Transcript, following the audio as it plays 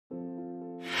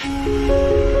Hey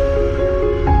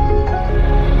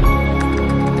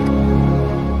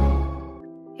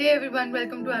everyone,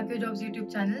 welcome to AccioJob's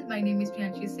YouTube channel. My name is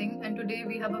Priyanshi and today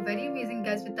we have a very amazing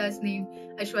guest with us named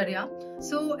Aishwarya.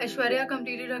 So Aishwarya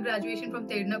completed her graduation from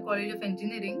Tedna College of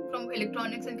Engineering from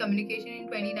Electronics and Communication in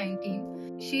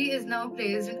 2019. She is now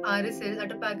placed in RSL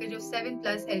at a package of 7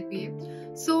 plus LPA.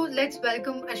 So let's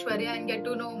welcome Aishwarya and get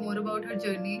to know more about her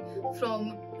journey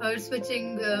from her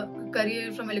switching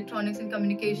career from Electronics and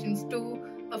Communications to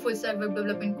a full stack web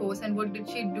development course, and what did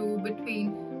she do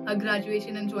between her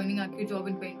graduation and joining AccioJob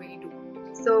in 2022.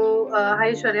 So,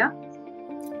 hi Aishwarya.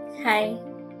 Hi.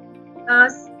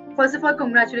 First of all,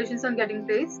 congratulations on getting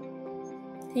placed.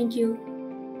 Thank you.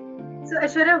 So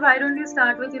Aishwarya, why don't you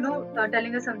start with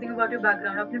telling us something about your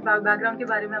background? अपने background के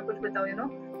बारे में आप कुछ बताओ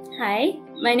Hi,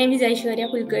 my name is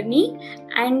Aishwarya Kulkarni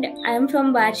and I am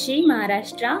from Priyanshi,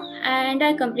 Maharashtra, and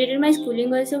I completed my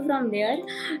schooling also from there.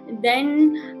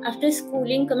 Then after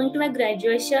schooling, coming to my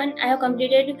graduation, I have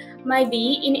completed my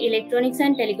BE in Electronics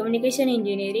and Telecommunication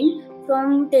Engineering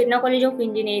from Tedna College of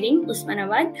Engineering,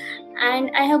 Usmanabad, and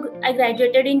I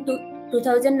graduated in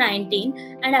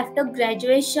 2019, and after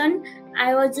graduation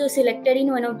I was selected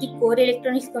in one of the core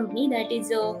electronics company, that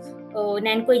is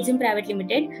Nanco Exim Private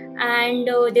Limited, and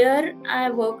there I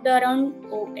worked around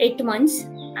 8 months,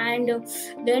 and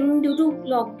then due to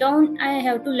lockdown I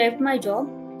have to left my job,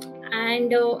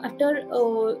 and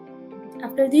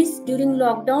after this, during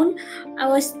lockdown I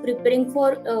was preparing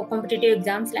for competitive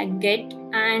exams like GET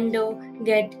and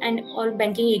all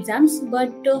banking exams,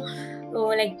 but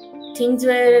like things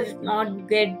were not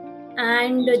good,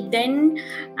 and then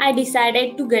I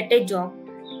decided to get a job.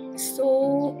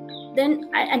 So then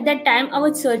at that time I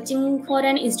was searching for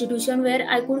an institution where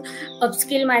I could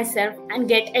upskill myself and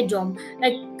get a job.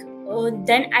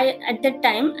 Then at that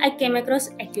time I came across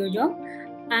AccioJob,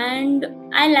 and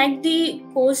I like the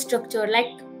course structure. Like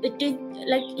it is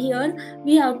like here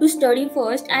we have to study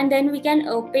first and then we can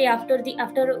pay after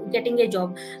getting a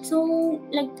job. So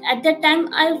like at that time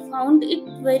I found it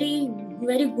very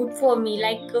good for me.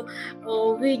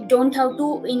 We don't have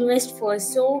to invest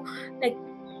first, so like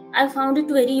I found it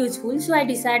very useful. So I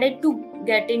decided to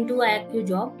get into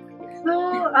AccioJob.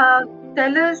 So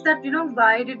tell us that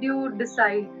why did you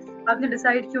decide? आपने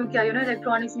decide क्यों किया?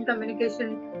 Electronics and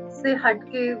communication से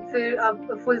हटके फिर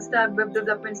आप full stack web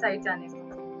development side जाने को?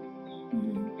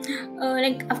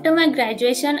 Like after my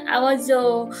graduation I was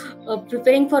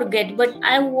preparing for GET, but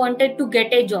I wanted to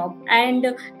get a job, and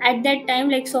at that time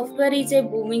like software is a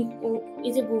booming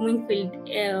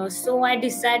field, so I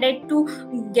decided to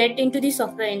get into the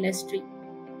software industry.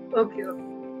 Okay.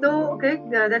 So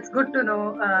that's good to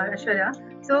know, Aishwarya.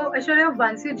 So Aishwarya,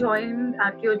 once you joined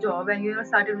AccioJob and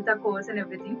started with the course and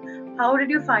everything, how did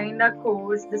you find that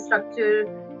course, the structure,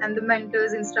 and the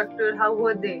mentors, instructor? How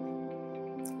were they?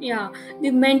 Yeah, the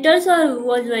mentors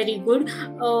was very good.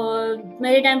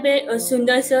 मेरे time पे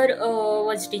सुंदर sir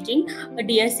was teaching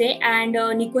DSA, and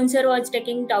Nikun sir was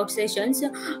taking doubt sessions.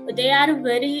 They are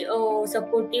very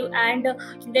supportive and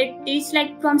they teach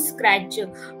like from scratch.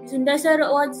 Sundar sir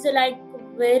was like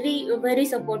very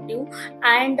supportive,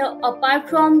 and apart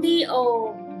from the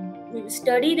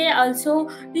study, they also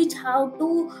teach how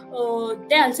to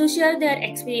they also share their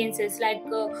experiences, like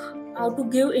how to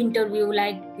give interview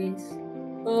like this.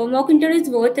 Mock interviews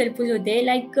बहुत helpful होते हैं.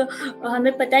 Like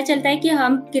हमें पता चलता है कि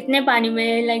हम कितने पानी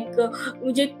में, लाइक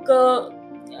मुझे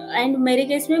एंड मेरे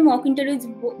केस में मॉक इंटरव्यूज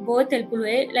बहुत हेल्पफुल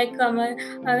हुए. लाइक हमें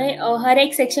हर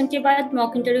एक सेक्शन के बाद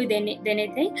मॉक इंटरव्यू देने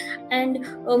थे, एंड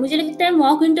मुझे लगता है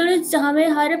मॉक इंटरव्यूज हमें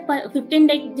हर 15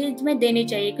 डेज में देने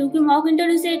चाहिए, क्योंकि मॉक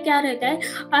इंटरव्यू से क्या रहता है,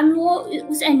 हम वो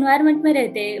उस एनवायरनमेंट में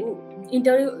रहते हैं,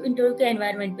 इंटरव्यू के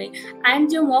एनवायरनमेंट में, एंड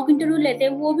जो मॉक इंटरव्यू लेते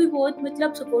हैं वो भी बहुत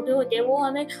मतलब सपोर्टिव होते हैं. वो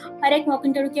हमें हर एक मॉक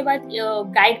इंटरव्यू के बाद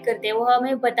गाइड करते हैं, वो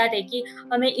हमें बताते हैं कि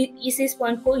हमें इस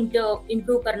पॉइंट को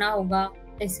इम्प्रूव करना होगा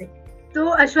ऐसे. So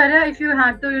Aishwarya, if you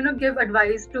had to give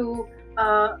advice to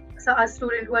a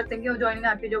student who are thinking of joining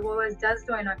AccioJob or has just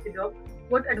joined AccioJob,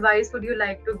 what advice would you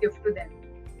like to give to them?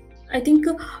 I think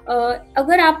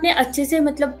अगर आपने अच्छे से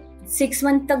मतलब 6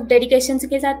 month तक dedication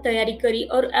के साथ तैयारी करी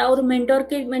और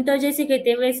मेंटर जैसे कहते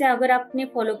हैं वैसे अगर आपने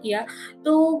फॉलो किया,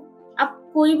 तो आप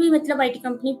कोई भी मतलब आईटी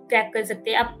कंपनी क्रैक कर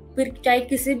सकते हैं. आप फिर चाहे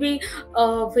किसी भी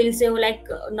फील्ड से हो, लाइक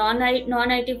नॉन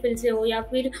आईटी फील्ड से हो या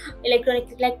फिर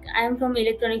electronics. Like I am from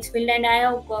electronics field and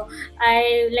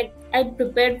I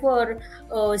prepared for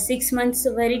 6 months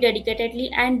very dedicatedly,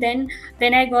 and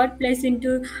then I got placed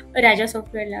into Raja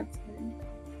Software Labs.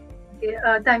 Okay,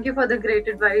 thank you for the great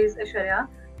advice, Aishwarya.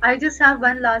 I just have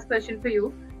one last question for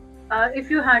you. If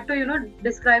you had to,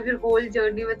 describe your whole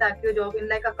journey with AccioJob in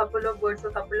like a couple of words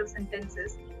or couple of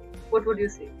sentences, what would you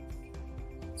say?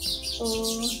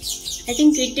 I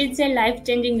think it is a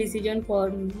life-changing decision for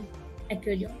me,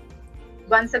 AccioJob.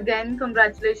 Once again,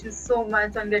 congratulations so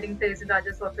much on getting placed in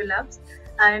Raja Software Labs,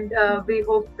 and we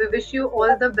wish you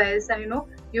all the best. And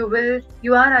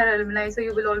you are our alumni, so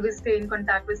you will always stay in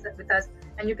contact with us,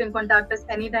 and you can contact us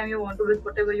anytime you want to with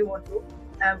whatever you want to.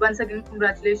 Once again,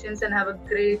 congratulations and have a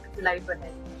great life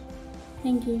ahead.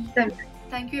 Thank you.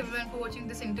 Thank you everyone for watching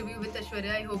this interview with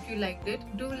Aishwarya. I hope you liked it.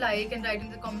 Do like and write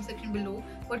in the comment section below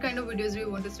what kind of videos do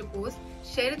you want us to post.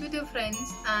 Share it with your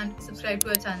friends and subscribe to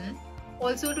our channel.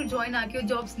 Also, to join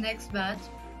AccioJob's next batch,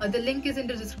 the link is in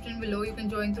the description below. You can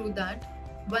join through that.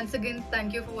 Once again,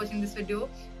 thank you for watching this video.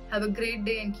 Have a great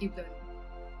day and keep learning.